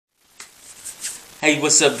Hey,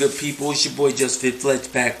 what's up, good people? It's your boy Just Fit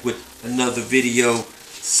Fletch back with another video.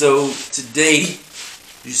 So today,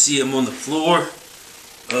 you see I'm on the floor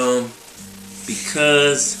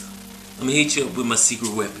because I'm gonna hit you up with my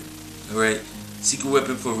secret weapon. All right, secret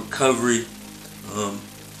weapon for recovery.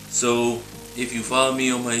 So if you follow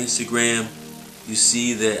me on my Instagram, you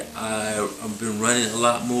see that I've been running a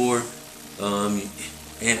lot more,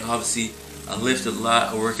 and obviously I lift a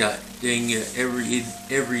lot. I work out dang near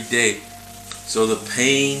every day. So the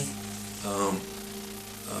pain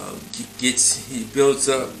it builds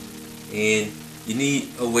up, and you need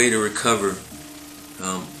a way to recover.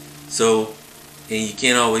 And you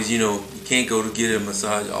can't always, you can't go to get a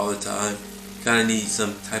massage all the time. You kind of need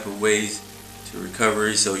some type of ways to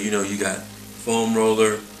recovery. So you got foam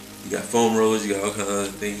rollers, you got all kinds of other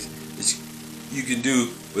things that you can do.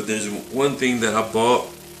 But there's one thing that I bought,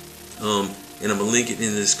 and I'm gonna link it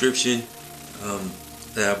in the description,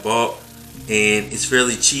 that I bought. And it's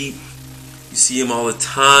fairly cheap. You see them all the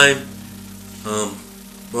time.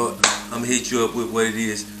 But I'm gonna hit you up with what it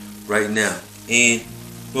is right now. And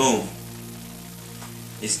boom,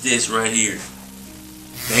 it's this right here.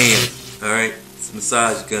 Bam. Alright, it's a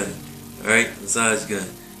massage gun. Alright, massage gun.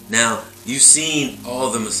 Now, you've seen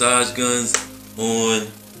all the massage guns on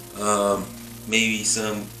maybe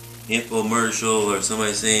some infomercial or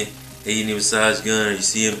somebody saying, hey, you need a massage gun, or you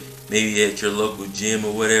see them maybe at your local gym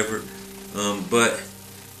or whatever. But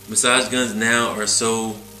massage guns now are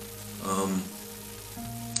so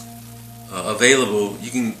available. You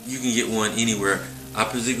can get one anywhere. I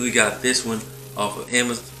particularly got this one off of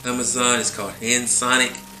Amazon. It's called Hand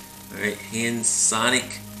Sonic. All right, Hand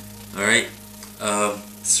Sonic. All right,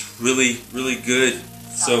 it's really good.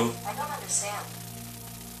 So I don't understand.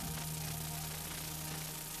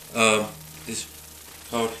 It's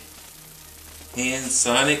called Hand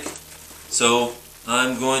Sonic. So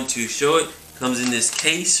I'm going to show it. Comes in this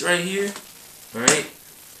case right here. Alright.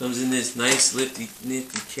 Comes in this nice nifty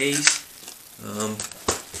case.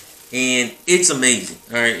 And it's amazing.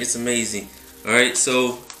 Alright, it's amazing. Alright,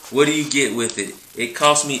 so what do you get with it? It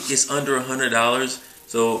cost me, it's under $100.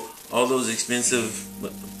 So all those expensive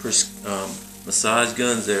massage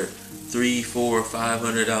guns, they're $300, $400,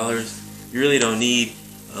 $500. You really don't need,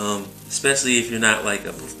 especially if you're not like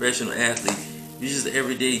a professional athlete. You're just an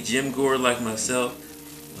everyday gym goer like myself,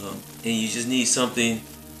 and you just need something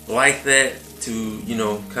like that to,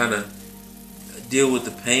 kind of deal with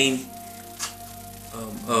the pain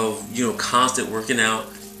of, constant working out.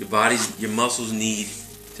 Your muscles need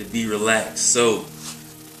to be relaxed. So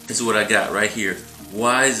this is what I got right here.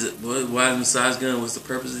 Why the massage gun? What's the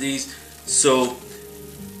purpose of these? So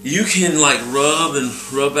you can like rub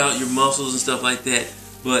out your muscles and stuff like that,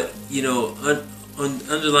 but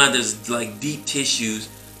underlying there's like deep tissues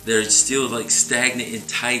that are still like stagnant and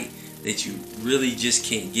tight that you really just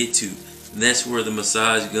can't get to, and that's where the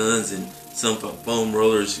massage guns and some foam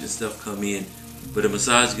rollers and stuff come in. But a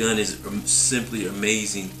massage gun is simply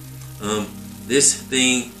amazing. This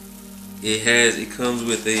thing, it comes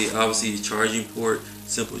with obviously a charging port,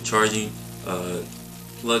 simple charging,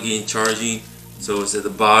 plug-in charging. So it's at the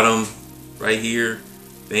bottom right here.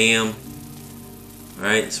 Bam.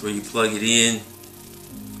 Alright, it's where you plug it in.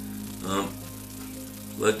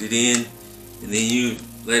 Plugged it in, and then you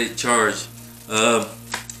let it charge.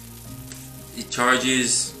 It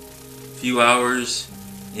charges a few hours,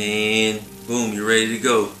 and boom, you're ready to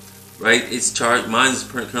go. Right? It's charged. Mine's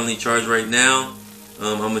currently charged right now.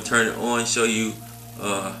 I'm gonna turn it on, show you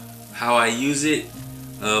how I use it.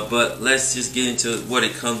 But let's just get into what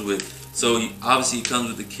it comes with. So obviously it comes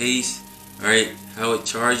with the case. All right, how it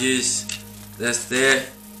charges. That's that.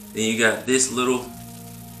 Then you got this little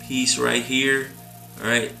piece right here.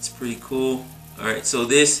 Alright, it's pretty cool. Alright, so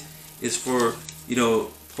this is for,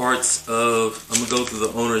 parts of, I'm going to go through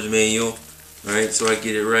the owner's manual. Alright, so I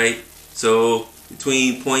get it right. So,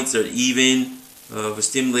 between points that are even, for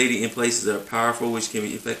stimulating in places that are powerful, which can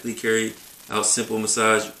be effectively carried out simple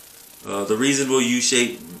massage. The reasonable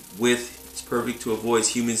U-shape width is perfect to avoid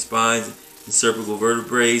human spines and cervical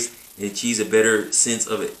vertebrae, and achieves a better sense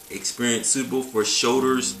of experience suitable for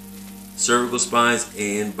shoulders, cervical spines,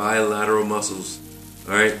 and bilateral muscles.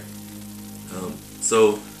 Alright,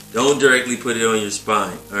 so don't directly put it on your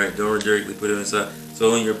spine. Alright, don't directly put it on your side.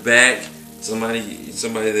 So on your back, somebody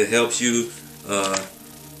that helps you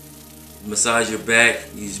massage your back,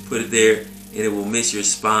 you just put it there, and it will miss your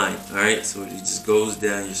spine. Alright, so it just goes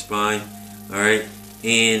down your spine. Alright,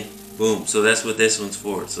 and boom. So that's what this one's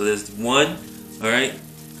for. So there's one. Alright,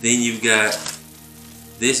 then you've got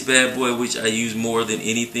this bad boy, which I use more than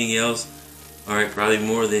anything else. Alright, probably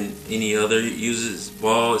more than any other uses.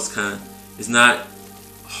 Ball, it's not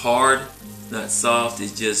hard. not soft.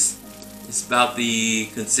 It's about the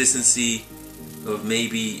consistency of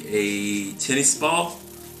maybe a tennis ball.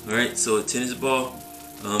 All right, so a tennis ball.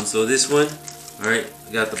 So this one, all right,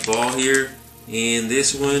 I got the ball here, and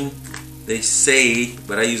this one, they say,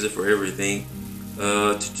 but I use it for everything.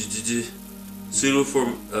 Suitable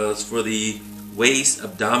for the waist,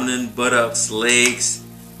 abdomen, buttocks, legs,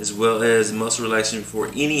 as well as muscle relaxation before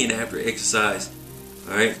any and after exercise.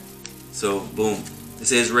 All right, so boom. It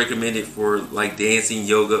says recommended for like dancing,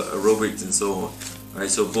 yoga, aerobics, and so on. All right,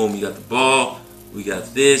 so boom, you got the ball, we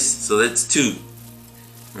got this, so that's 2.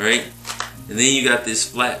 All right, and then you got this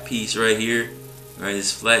flat piece right here. All right,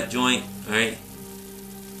 this flat joint. All right,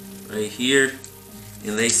 right here,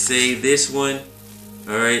 and they say this one,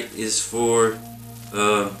 all right, is for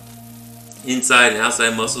inside and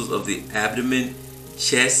outside muscles of the abdomen,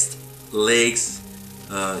 chest, legs,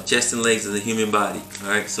 chest and legs of the human body. All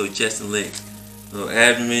right, so chest and legs. So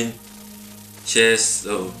abdomen, chest.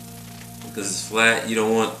 So because it's flat, you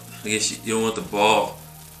don't want. I guess you don't want the ball.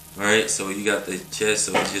 All right, so you got the chest.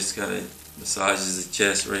 So it just kind of massages the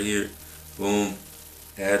chest right here. Boom,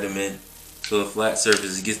 abdomen. So the flat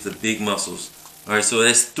surface, it gets the big muscles. All right, so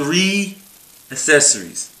that's 3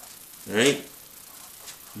 accessories. All right.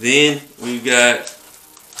 Then we got,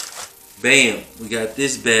 bam, we got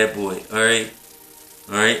this bad boy. All right.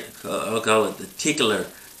 All right. I'll call it the tickler.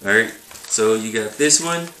 All right. So you got this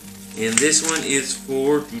one, and this one is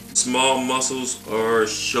for small muscles or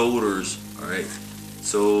shoulders. All right.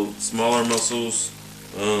 So smaller muscles,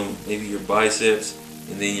 maybe your biceps,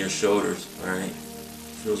 and then your shoulders. All right.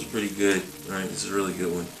 Feels pretty good. All right. This is a really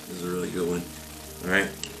good one. This is a really good one. All right.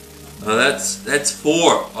 That's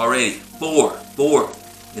 4 already. 4.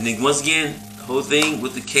 And then once again, the whole thing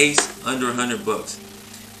with the case under $100.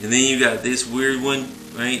 And then you got this weird one,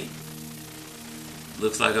 right?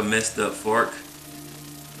 Looks like a messed up fork.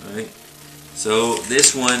 Alright. So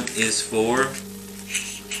this one is for,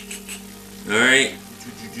 alright,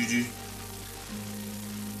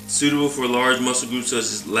 suitable for large muscle groups such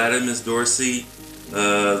as latissimus dorsi,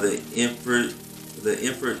 the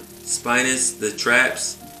infra spinous, the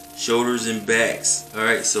traps, shoulders, and backs.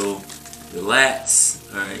 Alright, so your lats,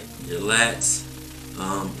 alright, your lats,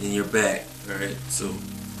 and your back. Alright, so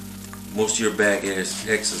most of your back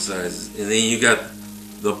exercises. And then you got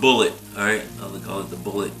the bullet. Alright, I'll call it the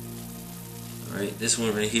bullet. Alright, this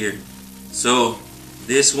one right here. So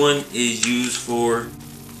this one is used for,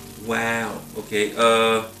 wow, okay,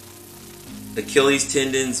 Achilles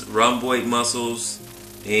tendons, rhomboid muscles,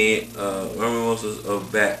 and rhomboid muscles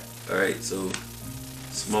of back. Alright, so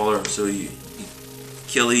smaller, so you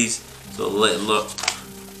Achilles, so look,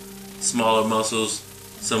 smaller muscles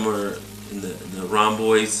somewhere in the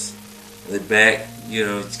rhomboids, the back, you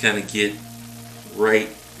know, just kind of get right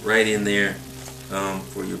in there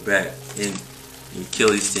for your back and your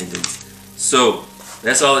Achilles tendons. So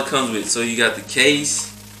that's all it comes with. So you got the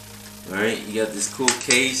case, all right. You got this cool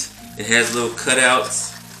case. It has little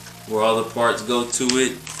cutouts where all the parts go to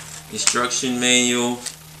it. Instruction manual,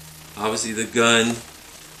 obviously the gun,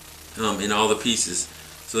 and all the pieces.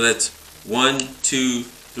 So that's 1, 2,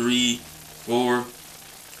 3, 4,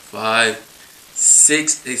 5,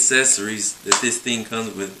 6 accessories that this thing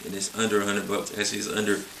comes with, and it's under $100. Actually, it's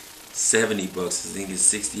under $70. I think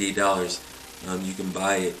it's $68. You can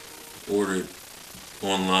buy it, order it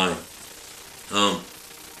online.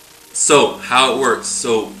 So how it works?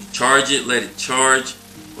 So you charge it, let it charge.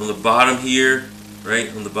 On the bottom here, right?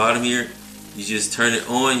 On the bottom here, you just turn it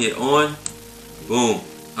on, hit on, boom.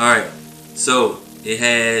 All right. So it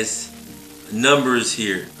has numbers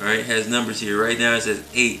here. All right, it has numbers here. Right now it says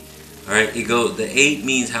 8. All right, it goes. The 8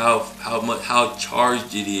 means how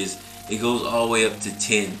charged it is. It goes all the way up to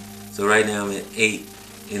 10. So right now I'm at 8,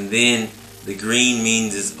 and then the green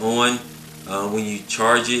means it's on. When you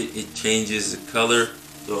charge it, it changes the color.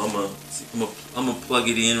 So I'm gonna plug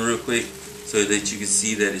it in real quick so that you can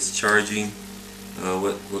see that it's charging.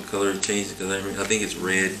 What color it changes? Because I think it's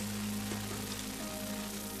red.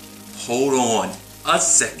 Hold on a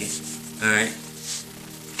second. All right.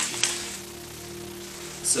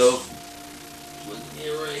 So plug it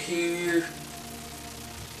in right here.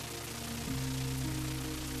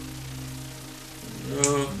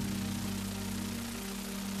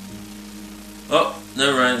 Oh,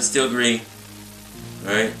 never mind. It's still green.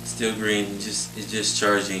 All right, still green. It's just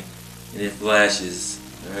charging, and it flashes.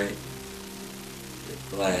 All right, it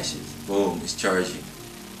flashes. Boom, it's charging.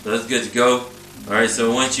 So that's good to go. All right, so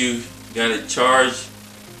once you got it charged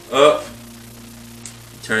up,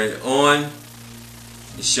 turn it on.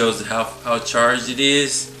 It shows how charged it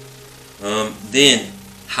is. Then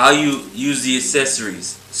how you use the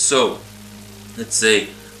accessories. So let's say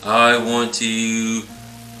I want to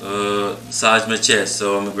massage my chest.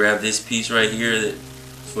 So I'm gonna grab this piece right here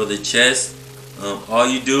for the chest. All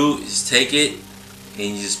you do is take it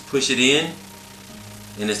and you just push it in,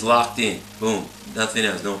 and it's locked in. Boom. Nothing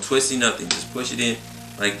else. No twisting, nothing. Just push it in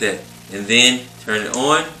like that. And then turn it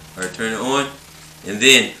on, and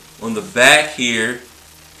then on the back here,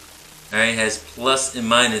 alright, has plus and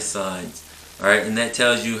minus signs. Alright, and that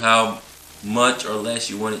tells you how much or less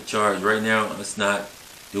you want it charged. Right now it's not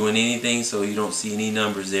doing anything, so you don't see any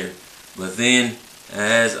numbers there. But then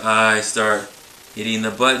as I start hitting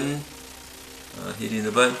the button,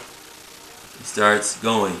 it starts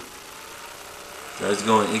going.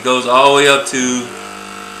 It goes all the way up to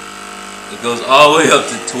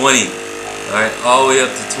 20. Alright, all the way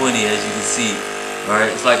up to 20, as you can see.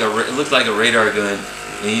 Alright, it looks like a radar gun.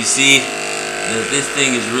 And you see that this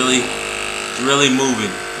thing is really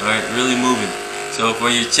moving. Alright, really moving. So for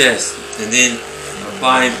your chest. And then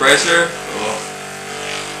applying pressure.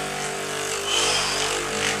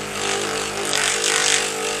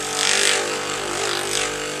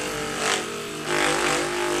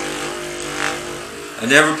 I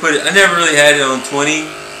never really had it on 20.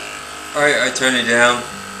 Alright, I turned it down.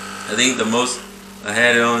 I think the most I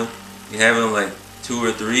had it on, you have it on like 2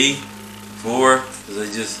 or 3, 4, because I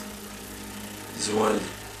just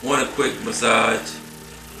want a quick massage.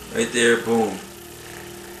 Right there, boom.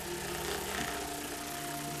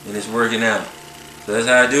 And it's working out. So that's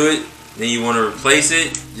how I do it. Then you want to replace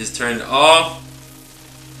it, just turn it off.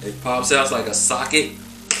 It pops out like a socket.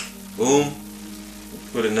 Boom.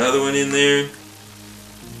 Put another one in there.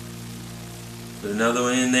 Put another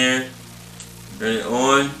one in there. Turn it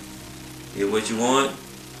on. Get what you want.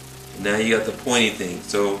 And now you got the pointy thing.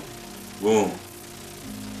 So, boom.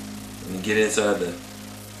 Let me get inside the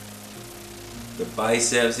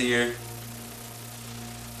biceps here.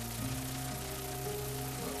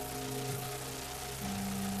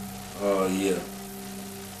 Oh yeah.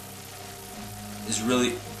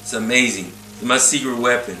 It's amazing. It's my secret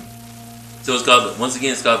weapon. So it's called, once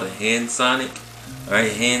again, it's called the Hand Sonic.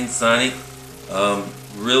 Alright, Hand Sonic.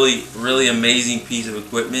 Really amazing piece of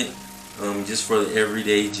equipment. Just for the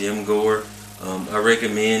everyday gym goer. I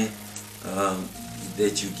recommend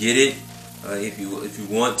that you get it if you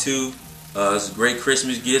want to. It's a great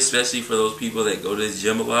Christmas gift, especially for those people that go to the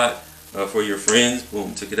gym a lot. For your friends,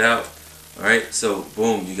 boom, took it out. Alright, so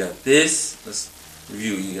boom, you got this. Let's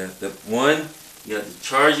review. You got the one, you got the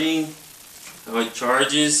charging, how it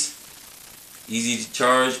charges. Easy to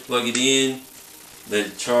charge, plug it in, let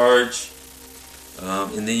it charge.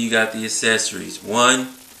 And then you got the accessories. 1,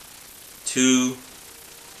 2,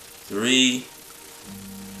 3,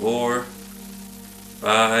 4,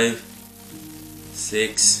 5,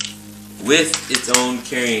 6, with its own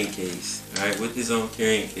carrying case. Alright, with its own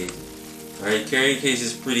carrying case. Alright, carrying case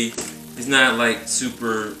is it's not like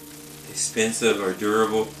super expensive or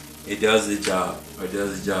durable. It does the job.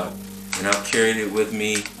 And I've carried it with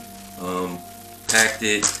me, packed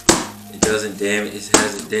it. It doesn't damage. It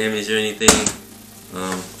hasn't damaged or anything.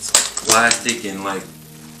 It's plastic and like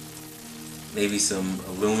maybe some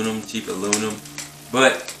aluminum, cheap aluminum,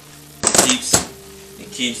 but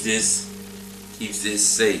it keeps this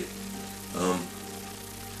safe.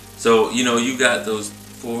 So you got those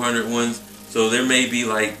 400 ones. So there may be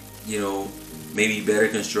like maybe better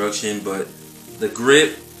construction, but the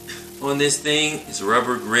grip on this thing is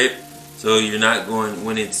rubber grip. So you're not going,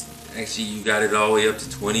 when it's actually you got it all the way up to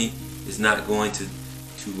 20, it's not going to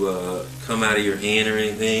come out of your hand or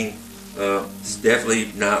anything. It's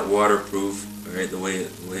definitely not waterproof. Alright, the way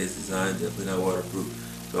it's designed, definitely not waterproof.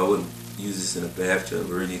 So I wouldn't use this in a bathtub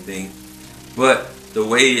or anything. But the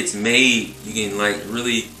way it's made, you can like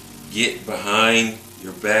really get behind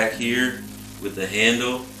your back here with the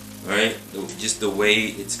handle. Alright, just the way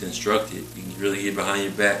it's constructed, you can really get behind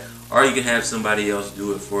your back, or you can have somebody else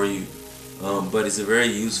do it for you. But it's a very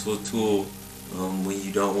useful tool when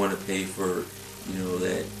you don't want to pay for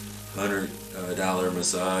that $100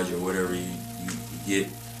 massage or whatever you get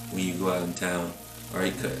when you go out in town. Or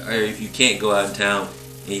if you can't go out in town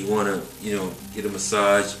and you want to get a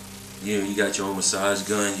massage, you got your own massage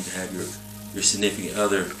gun. You can have your significant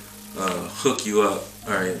other hook you up,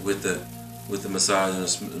 alright, with the massage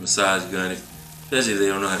gun, especially if they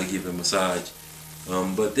don't know how to give a massage.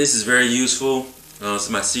 But this is very useful. It's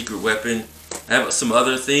my secret weapon. I have some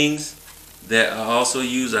other things that I also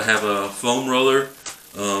use. I have a foam roller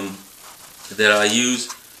that I use,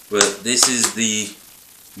 but this is the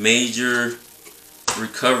major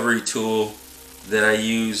recovery tool that I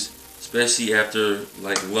use, especially after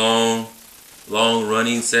like long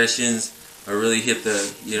running sessions. I really hit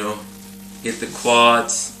the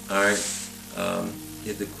quads. All right,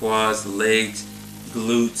 hit the quads, the legs,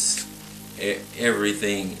 glutes,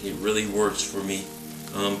 everything. It really works for me.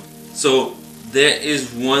 So that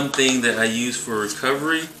is one thing that I use for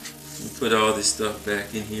recovery. Let me put all this stuff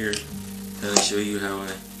back in here, kind of show you how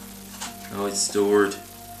it's stored.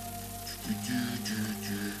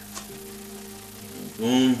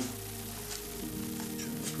 Boom.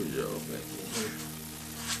 Put it all back in here.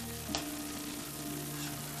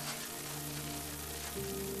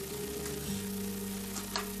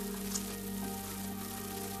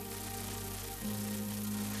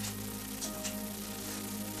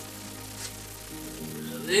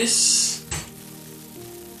 This,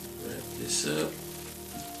 wrap this up.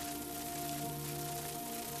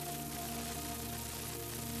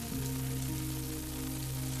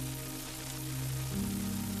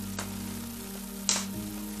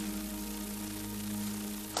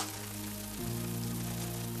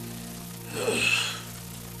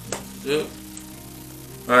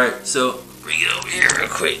 Alright, so bring it over here real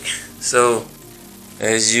quick. So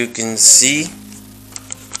as you can see,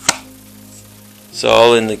 it's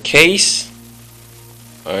all in the case.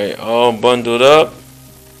 Alright, all bundled up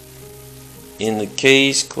in the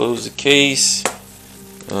case. Close the case.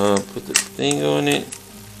 Put the thing on it.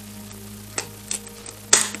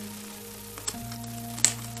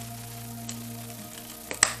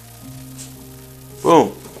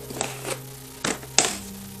 Boom.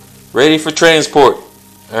 Ready for transport.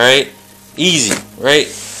 Alright, easy, right?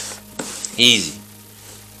 Easy.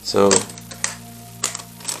 So take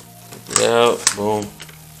it out, boom.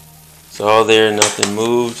 It's all there, nothing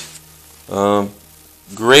moved.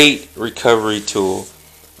 Great recovery tool.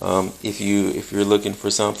 If you're looking for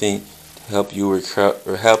something to help you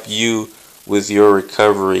help you with your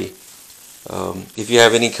recovery. If you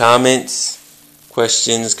have any comments,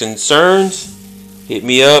 questions, concerns, hit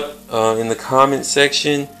me up in the comment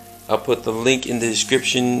section. I'll put the link in the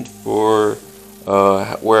description for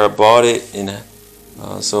where I bought it, and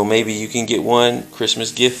so maybe you can get one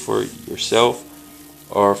Christmas gift for yourself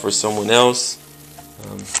or for someone else.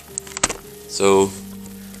 So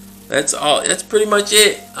that's all. That's pretty much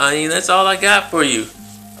it. I mean, that's all I got for you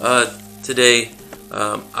today.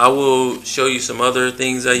 I will show you some other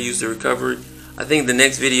things I use to recover. I think the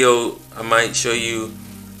next video I might show you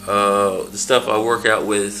the stuff I work out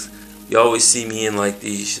with. You always see me in like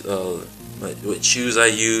these what shoes I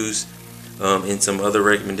use, and some other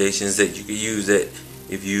recommendations that you could use that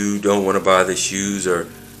if you don't want to buy the shoes, or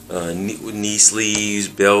knee sleeves,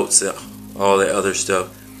 belts, all that other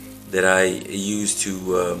stuff that I use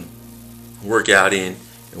to work out in,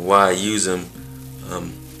 and why I use them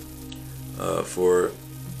for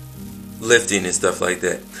lifting and stuff like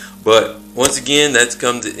that. But once again, that's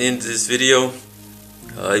come to the end of this video.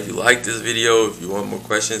 If you like this video, if you want more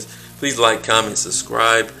questions, please like, comment,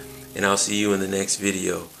 subscribe, and I'll see you in the next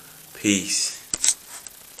video. Peace.